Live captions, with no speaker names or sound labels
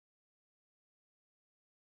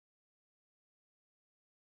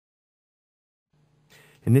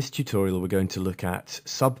In this tutorial, we're going to look at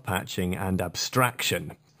subpatching and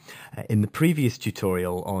abstraction. In the previous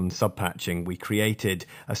tutorial on subpatching, we created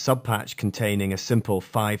a subpatch containing a simple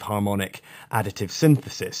 5-harmonic additive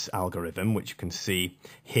synthesis algorithm, which you can see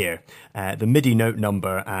here. The MIDI note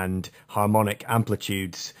number and harmonic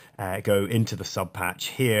amplitudes go into the subpatch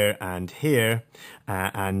here, and here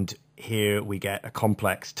we get a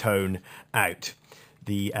complex tone out.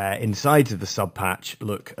 The insides of the subpatch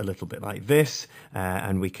look a little bit like this,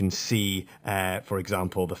 and we can see, for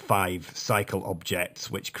example, the 5 cycle objects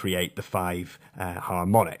which create the 5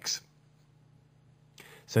 harmonics.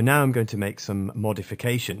 So now I'm going to make some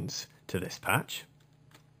modifications to this patch.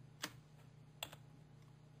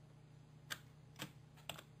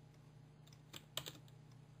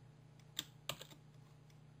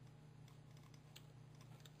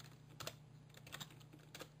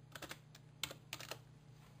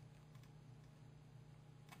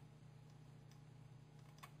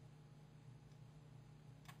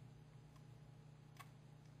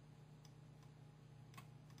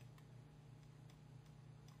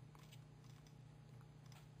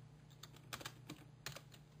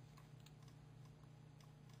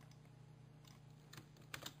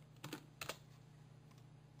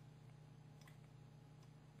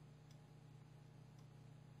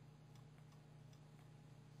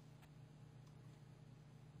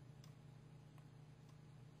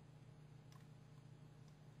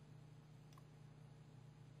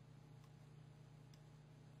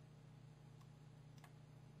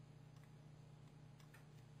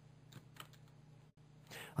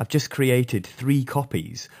 I've just created 3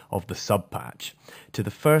 copies of the subpatch. To the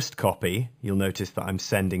first copy, you'll notice that I'm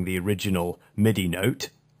sending the original MIDI note.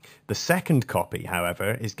 The second copy,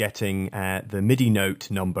 however, is getting the MIDI note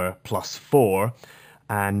number +4,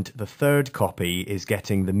 and the third copy is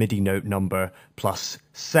getting the MIDI note number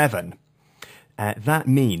 +7. That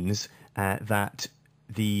means that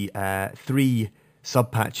the 3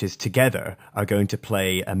 subpatches together are going to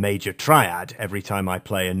play a major triad every time I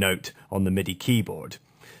play a note on the MIDI keyboard,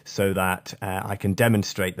 so that I can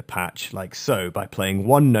demonstrate the patch like so. By playing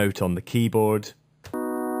one note on the keyboard,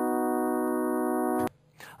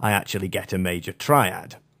 I actually get a major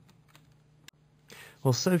triad.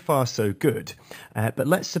 Well, so far so good, but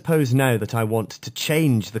let's suppose now that I want to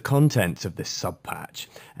change the contents of this subpatch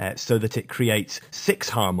so that it creates 6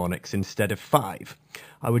 harmonics instead of 5.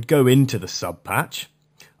 I would go into the subpatch,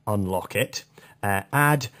 unlock it,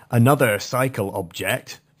 add another cycle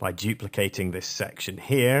object by duplicating this section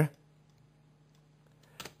here,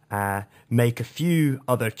 make a few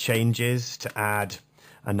other changes to add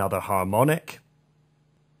another harmonic,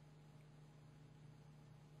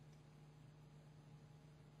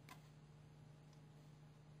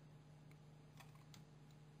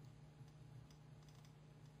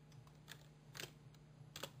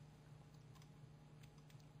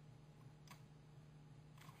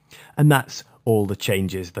 and that's all the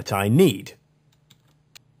changes that I need.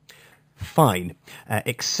 Fine,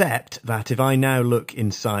 except that if I now look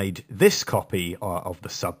inside this copy of the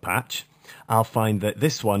subpatch, I'll find that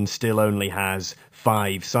this one still only has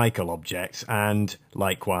 5 cycle objects, and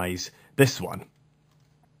likewise this one.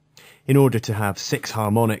 In order to have 6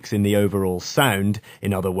 harmonics in the overall sound,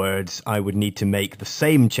 in other words, I would need to make the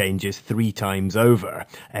same changes 3 times over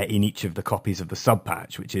in each of the copies of the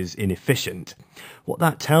subpatch, which is inefficient. What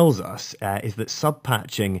that tells us is that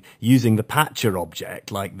subpatching using the patcher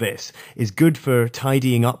object like this is good for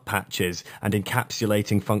tidying up patches and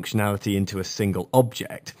encapsulating functionality into a single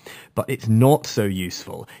object, but it's not so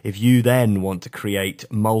useful if you then want to create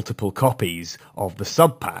multiple copies of the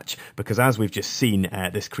subpatch, because as we've just seen,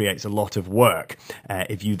 this creates a lot of work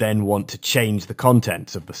if you then want to change the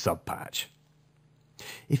contents of the subpatch.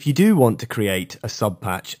 If you do want to create a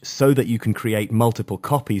subpatch so that you can create multiple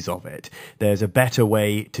copies of it, there's a better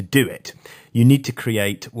way to do it. You need to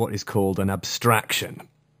create what is called an abstraction.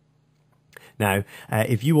 Now,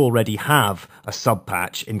 if you already have a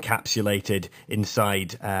subpatch encapsulated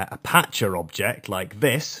inside a patcher object like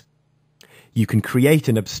this, you can create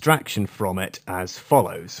an abstraction from it as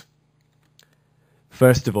follows.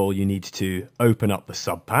 First of all, you need to open up the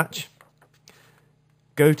subpatch,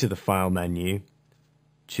 go to the File menu,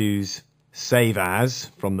 choose Save As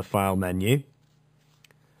from the File menu,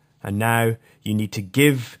 and now you need to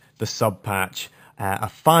give the subpatch a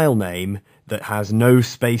file name that has no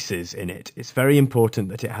spaces in it. It's very important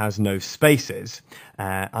that it has no spaces.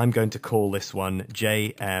 I'm going to call this one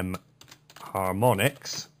JM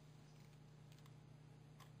Harmonics.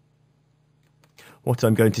 What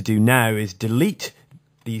I'm going to do now is delete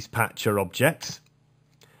these patcher objects,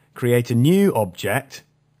 create a new object,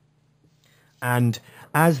 and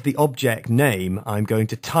As the object name, I'm going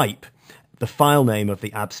to type the file name of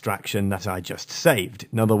the abstraction that I just saved.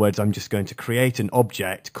 In other words, I'm just going to create an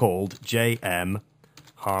object called JM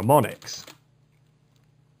Harmonics.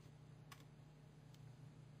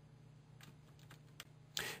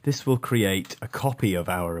 This will create a copy of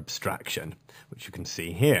our abstraction, which you can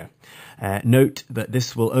see here. Note that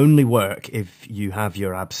this will only work if you have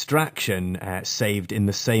your abstraction saved in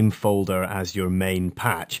the same folder as your main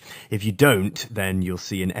patch. If you don't, then you'll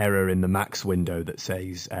see an error in the Max window that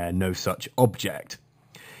says no such object.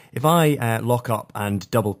 If I lock up and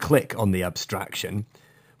double click on the abstraction,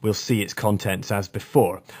 we'll see its contents as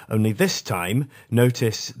before, only this time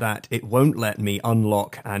notice that it won't let me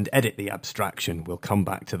unlock and edit the abstraction. We'll come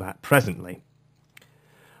back to that presently.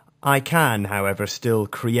 I can, however, still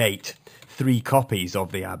create 3 copies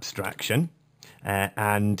of the abstraction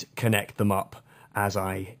and connect them up as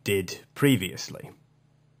I did previously.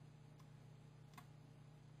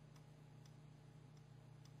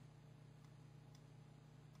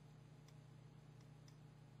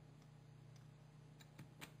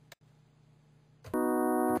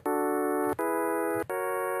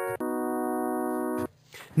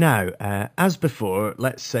 Now, as before,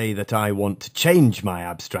 let's say that I want to change my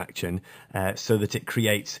abstraction so that it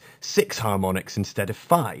creates 6 harmonics instead of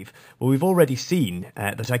 5. Well, we've already seen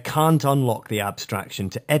that I can't unlock the abstraction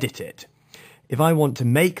to edit it. If I want to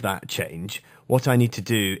make that change, what I need to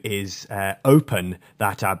do is open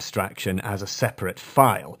that abstraction as a separate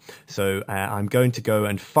file. So I'm going to go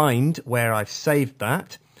and find where I've saved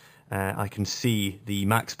that. I can see the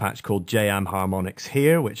max patch called JM Harmonics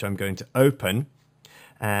here, which I'm going to open.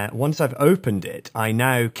 Once I've opened it, I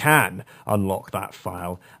now can unlock that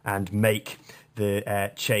file and make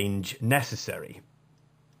the change necessary.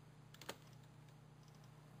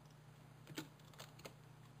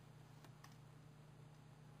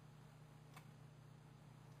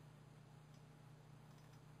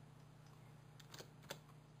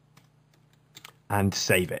 And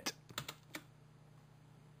save it.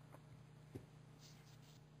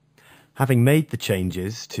 Having made the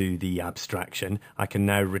changes to the abstraction, I can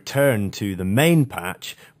now return to the main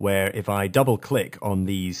patch where if I double click on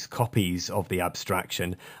these copies of the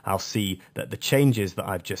abstraction, I'll see that the changes that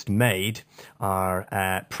I've just made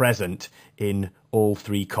are present in all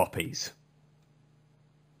 3 copies.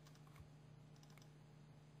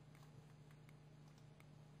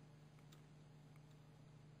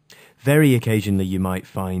 Very occasionally you might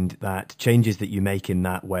find that changes that you make in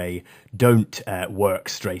that way don't work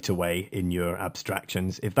straight away in your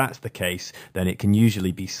abstractions. If that's the case, then it can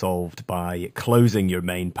usually be solved by closing your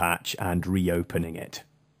main patch and reopening it.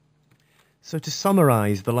 So to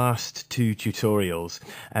summarize the last 2 tutorials,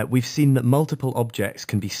 we've seen that multiple objects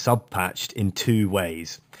can be subpatched in 2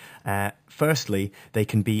 ways. Firstly, they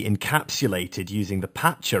can be encapsulated using the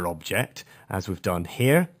patcher object, as we've done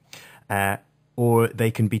here, or they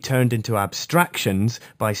can be turned into abstractions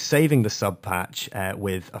by saving the subpatch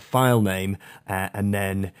with a file name and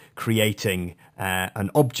then creating an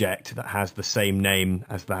object that has the same name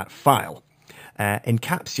as that file.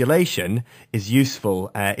 Encapsulation is useful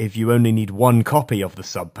if you only need 1 copy of the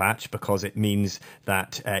subpatch because it means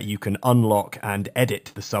that you can unlock and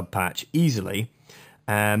edit the subpatch easily.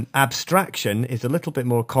 Abstraction is a little bit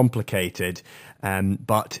more complicated,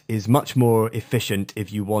 but is much more efficient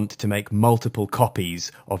if you want to make multiple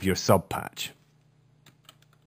copies of your subpatch.